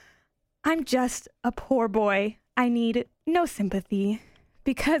 I'm just a poor boy. I need no sympathy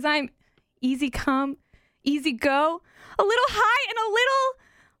because I'm easy come, easy go, a little high and a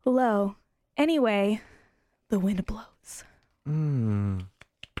little low. Anyway, the wind blows.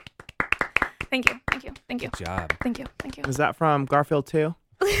 Thank you. Good job. Thank you. Was that from Garfield 2?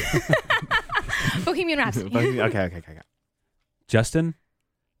 Bohemian Rhapsody. Okay. Justin,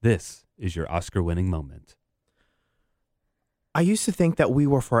 this is your Oscar-winning moment. I used to think that we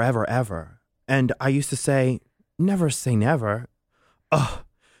were forever, ever. And I used to say never. Ugh.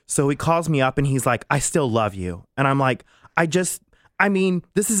 So he calls me up and he's like, I still love you. And I'm like, this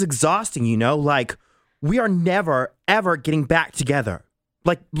is exhausting, you know? Like, we are never, ever getting back together.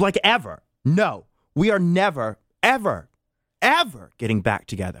 Like ever. No, we are never, ever getting back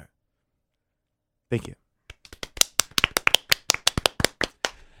together. Thank you.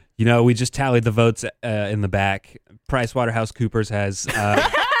 You know, we just tallied the votes in the back. PricewaterhouseCoopers has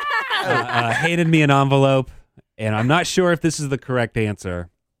handed me an envelope, and I'm not sure if this is the correct answer.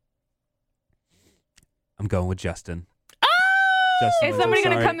 I'm going with Justin. Justin, Is I'm somebody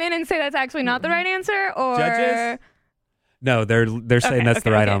going to sorry. come in and say that's actually not the right answer? Or Judges? No, they're saying Okay, that's the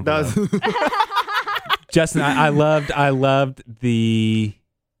okay, right okay. envelope. Justin, I loved the.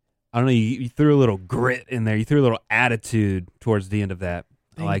 I don't know. You threw a little grit in there. You threw a little attitude towards the end of that.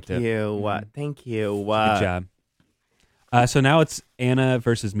 I liked it. Thank you. Thank you. Good job. So now it's Anna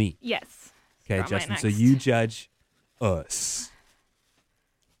versus me. Yes. Okay, Draw my Justin. So next. you judge us.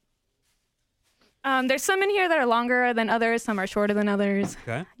 There's some in here that are longer than others. Some are shorter than others.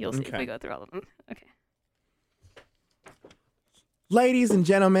 Okay. You'll see if Okay. we go through all of them. Okay. Ladies and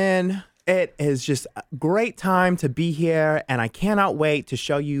gentlemen, it is just a great time to be here, and I cannot wait to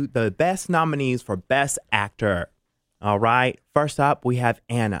show you the best nominees for Best Actor. All right, first up, we have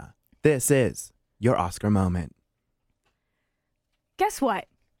Anna. This is your Oscar moment. Guess what?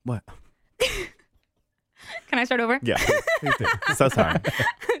 What? Can I start over? Yeah, please do. So sorry.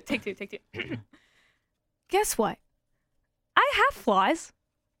 Take two. Guess what? I have flaws.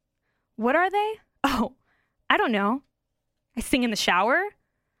 What are they? Oh, I don't know. I sing in the shower.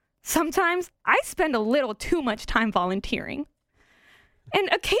 Sometimes I spend a little too much time volunteering. And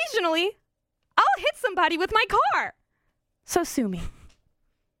occasionally, I'll hit somebody with my car. So sue me.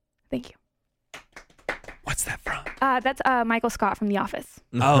 Thank you. What's that from? That's Michael Scott from The Office.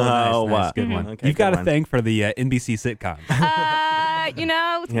 Oh, nice. Good one. Okay, You've got good a one. thing for the NBC sitcoms.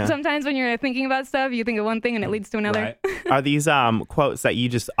 Yeah. Sometimes when you're thinking about stuff, you think of one thing and it leads to another. Right. Are these quotes that you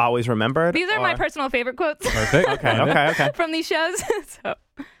just always remembered? These are my or- personal favorite quotes Perfect. Okay. from these shows. So,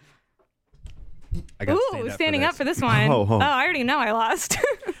 I gotta ooh, standing up for this one. Oh. I already know I lost.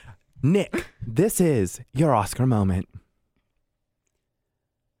 Nick, this is your Oscar moment.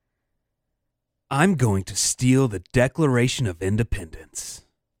 I'm going to steal the Declaration of Independence.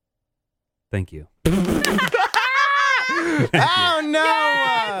 Thank you. Oh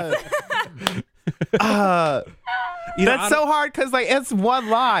no! That's so hard because it's one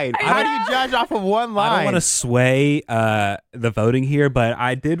line. How do you judge off of one line? I don't want to sway the voting here, but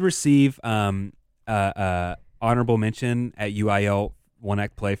I did receive honorable mention at UIL one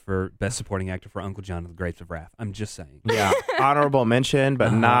act play for Best Supporting Actor for Uncle John and the Grapes of Wrath. I'm just saying. Yeah, honorable mention,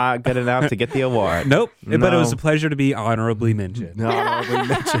 but not good enough to get the award. Nope. But it No. was a pleasure to be honorably mentioned. No, honorably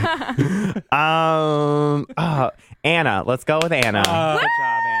mention. Anna, let's go with Anna. Good job,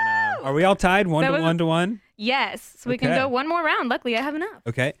 Anna. Are we all tied? One That to was- one to one? Yes. So we can Okay. go one more round. Luckily, I have enough.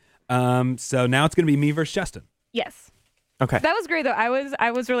 Okay. So now it's going to be me versus Justin. Yes. Okay. That was great, though. I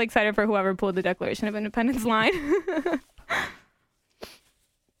was really excited for whoever pulled the Declaration of Independence line.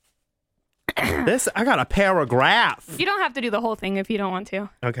 I got a paragraph. You don't have to do the whole thing if you don't want to.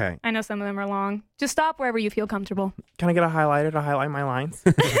 Okay. I know some of them are long. Just stop wherever you feel comfortable. Can I get a highlighter to highlight my lines?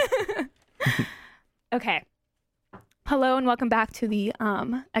 Okay. Hello and welcome back to the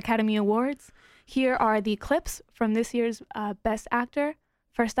Academy Awards. Here are the clips from this year's Best Actor.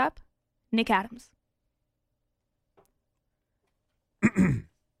 First up, Nick Adams.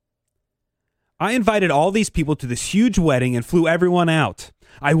 I invited all these people to this huge wedding and flew everyone out.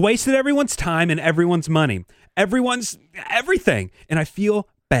 I wasted everyone's time and everyone's money, everyone's everything, and I feel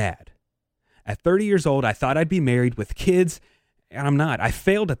bad. At 30 years old, I thought I'd be married with kids, and I'm not. I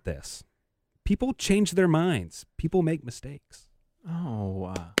failed at this. People change their minds. People make mistakes.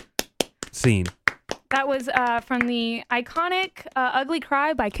 Oh. Scene. That was from the iconic Ugly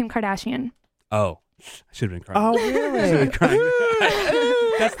Cry by Kim Kardashian. Oh, I should have been crying. Oh, really?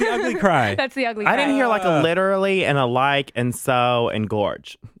 That's the ugly cry. That's the Ugly Cry. I didn't hear like a literally and a like and so and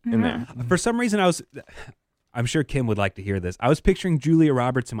gorge in there. For some reason, I'm sure Kim would like to hear this. I was picturing Julia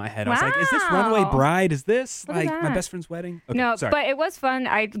Roberts in my head. I was like, is this Runaway Wow. Bride? Is this Look at like my that. best friend's wedding? Okay, No, sorry. but it was fun.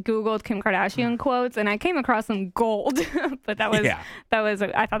 I Googled Kim Kardashian quotes and I came across some gold. But I thought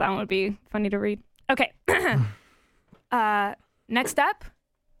that one would be funny to read. Okay. Next up,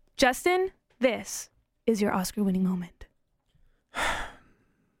 Justin, this is your Oscar winning moment.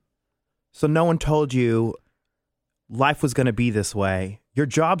 So no one told you life was going to be this way. Your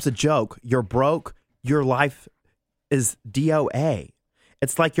job's a joke. You're broke. Your life is DOA.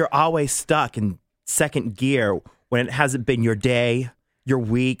 It's like you're always stuck in second gear when it hasn't been your day, your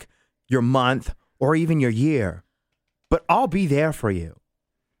week, your month, or even your year. But I'll be there for you.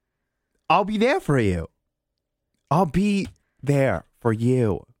 I'll be there for you. I'll be there for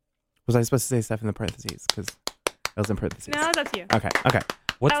you. Was I supposed to say stuff in the parentheses? Because it was in parentheses. No, that's you. Okay.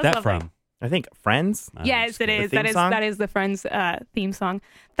 What's that that, was lovely. from? I think Friends. Yes, it is. theme song? That is the Friends theme song.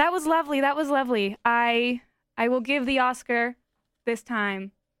 That was lovely. I will give the Oscar this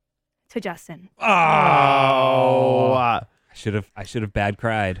time to Justin. Oh. I should have bad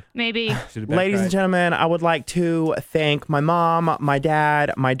cried. Maybe. Ladies and gentlemen, I would like to thank my mom, my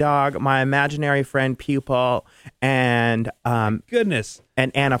dad, my dog, my imaginary friend Pupil, and Goodness.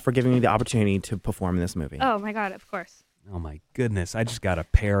 Anna for giving me the opportunity to perform in this movie. Oh my God, of course. Oh my goodness. I just got a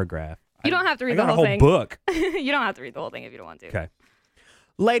paragraph. You don't have to read I got the a whole whole thing. book. You don't have to read the whole thing if you don't want to. Okay.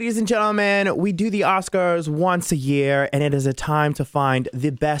 Ladies and gentlemen, we do the Oscars once a year, and it is a time to find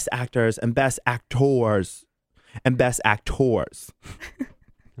the best actors and best actors and best actors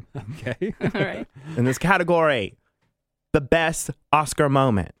Okay. All right. in this category. The best Oscar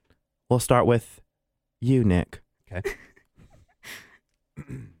moment. We'll start with you, Nick. Okay.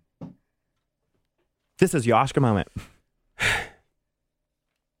 This is your Oscar moment.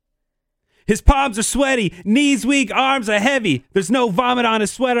 His palms are sweaty, knees weak, arms are heavy. There's no vomit on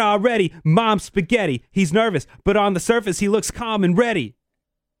his sweater already. Mom's spaghetti. He's nervous, but on the surface he looks calm and ready.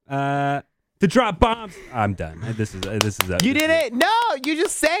 To drop bombs. I'm done. This is You did it? No, you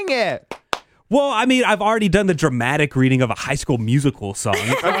just sang it. Well, I mean, I've already done the dramatic reading of a High School Musical song.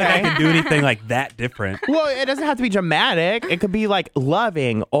 It's not like I can do anything like that different. Well, it doesn't have to be dramatic. It could be like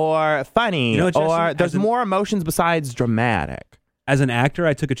loving or funny, You know what, Justin? or there's As an- more emotions besides dramatic. As an actor,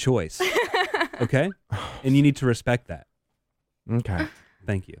 I took a choice. Okay? And you need to respect that. Okay.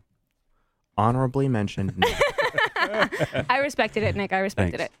 Thank you. Honorably mentioned. Nick. I respected it, Nick. I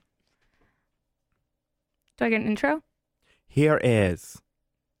respected Thanks. it. Do I get an intro? Here is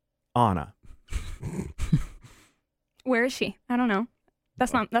Anna. Where is she? I don't know.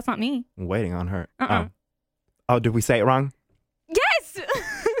 That's not me. I'm waiting on her. Uh-uh. Oh, did we say it wrong?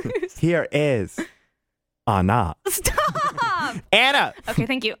 Yes. Here is Anna. Stop. Anna, Okay,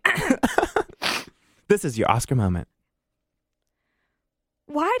 thank you. this is your Oscar moment.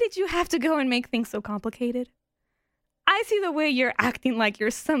 Why did you have to go and make things so complicated? I see the way you're acting like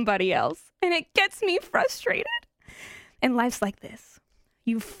you're somebody else, and it gets me frustrated. And life's like this.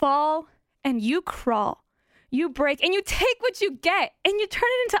 You fall and you crawl. You break and you take what you get and you turn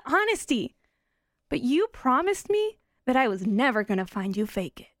it into honesty. But you promised me that I was never going to find you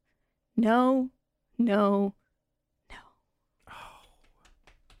fake it. No, no, no.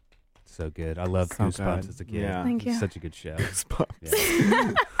 So good. I loved So Goosebumps good. as a kid. Yeah. Thank you. Such a good show.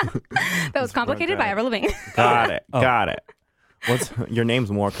 Goosebumps. That was complicated by Avril Lavigne. Got it. Oh. Got it. What's your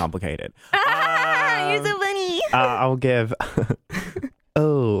name's more complicated? You're so funny. I'll give.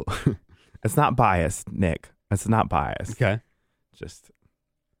 Oh, it's not biased, Nick. It's not biased. Okay. Just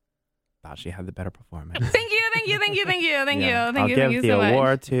thought she had the better performance. Thank you, thank you, thank you, thank you, thank Yeah. you, thank I'll you, give thank you the so much.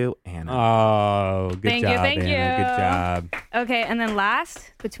 award to Anna. Oh, good Thank you, job, thank Anna. you. Good job. Okay, and then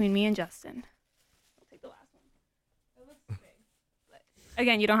last, between me and Justin. I'll take the last one. It looks big. But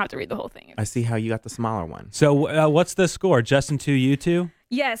again, you don't have to read the whole thing. I see how you got the smaller one. So, what's the score? Justin 2, you 2?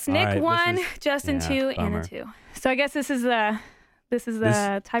 Yes, All Nick right, this 1, is- Justin yeah, 2, bummer. Anna 2. So I guess this is the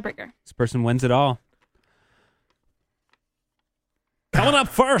tiebreaker. This person wins it all. Coming up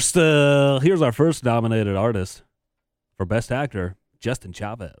first, here's our first nominated artist for Best Actor, Justin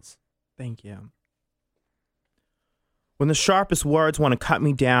Chavez. Thank you. When the sharpest words want to cut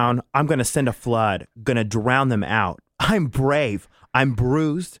me down, I'm going to send a flood, going to drown them out. I'm brave. I'm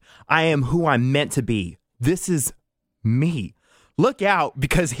bruised. I am who I'm meant to be. This is me. Look out,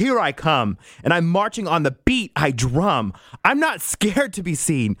 because here I come, and I'm marching on the beat I drum. I'm not scared to be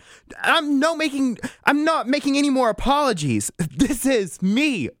seen. I'm not making any more apologies. This is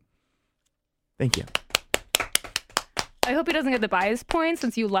me. Thank you. I hope he doesn't get the bias point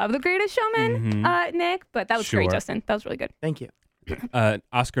since you love The Greatest Showman, Nick. But that was great, Sure. Justin. That was really good. Thank you.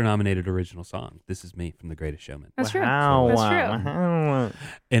 Oscar-nominated original song, This Is Me from The Greatest Showman. That's true. Wow. That's true. Wow.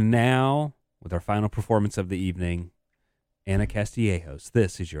 And now, with our final performance of the evening, Anna Castillejos,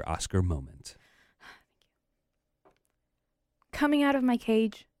 this is your Oscar moment. Coming out of my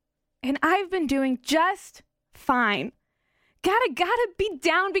cage, and I've been doing just fine. Gotta be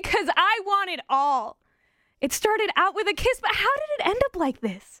down because I want it all. It started out with a kiss, but how did it end up like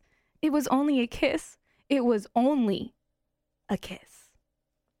this? It was only a kiss. It was only a kiss.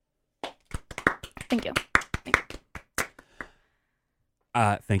 Thank you.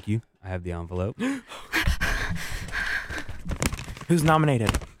 Thank you. I have the envelope. Who's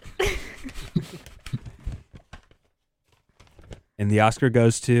nominated? And the Oscar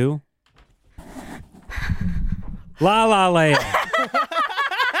goes to La La Land.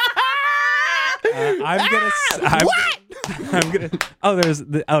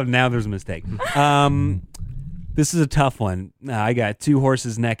 Now there's a mistake. This is a tough one. I got two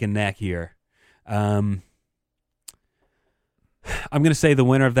horses neck and neck here. I'm going to say the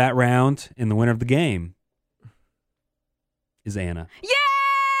winner of that round and the winner of the game is Anna. Yes!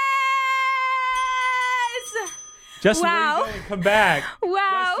 Justin, Wow. where are you going? Come back.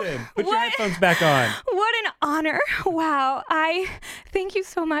 Wow. Justin, put your What- headphones back on. What an honor. Wow. I thank you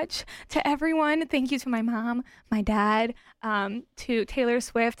so much to everyone. Thank you to my mom, my dad, to Taylor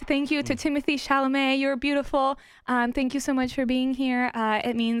Swift. Thank you to Timothy Chalamet. You're beautiful. Thank you so much for being here.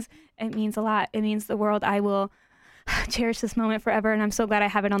 It means a lot. It means the world. I will cherish this moment forever, and I'm so glad I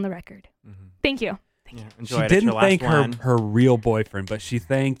have it on the record. Thank you. Yeah, She enjoyed it. didn't Your last thank one. her real boyfriend, but she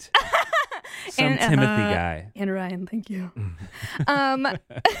thanked some And, Timothy guy. And Ryan, thank you.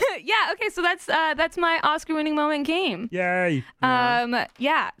 Yeah, okay, so that's my Oscar-winning moment game. Yay.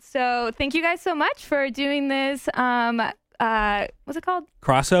 Yeah. So thank you guys so much for doing this. What's it called?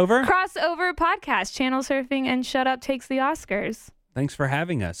 Crossover? Crossover podcast. Channel surfing and Shut Up takes the Oscars. Thanks for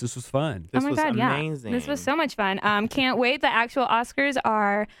having us. This was fun. This oh my was God, amazing. yeah. This was so much fun. Can't wait. The actual Oscars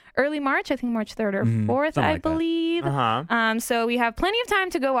are early March. I think March 3rd or 4th, something I like that. believe. Uh-huh. So we have plenty of time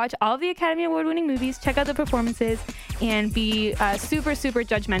to go watch all of the Academy Award winning movies, check out the performances, and be super, super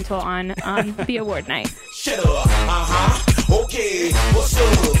judgmental on the award night. Shut up. Okay. What's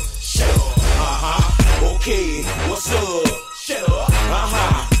up? Shut up. Okay. What's up?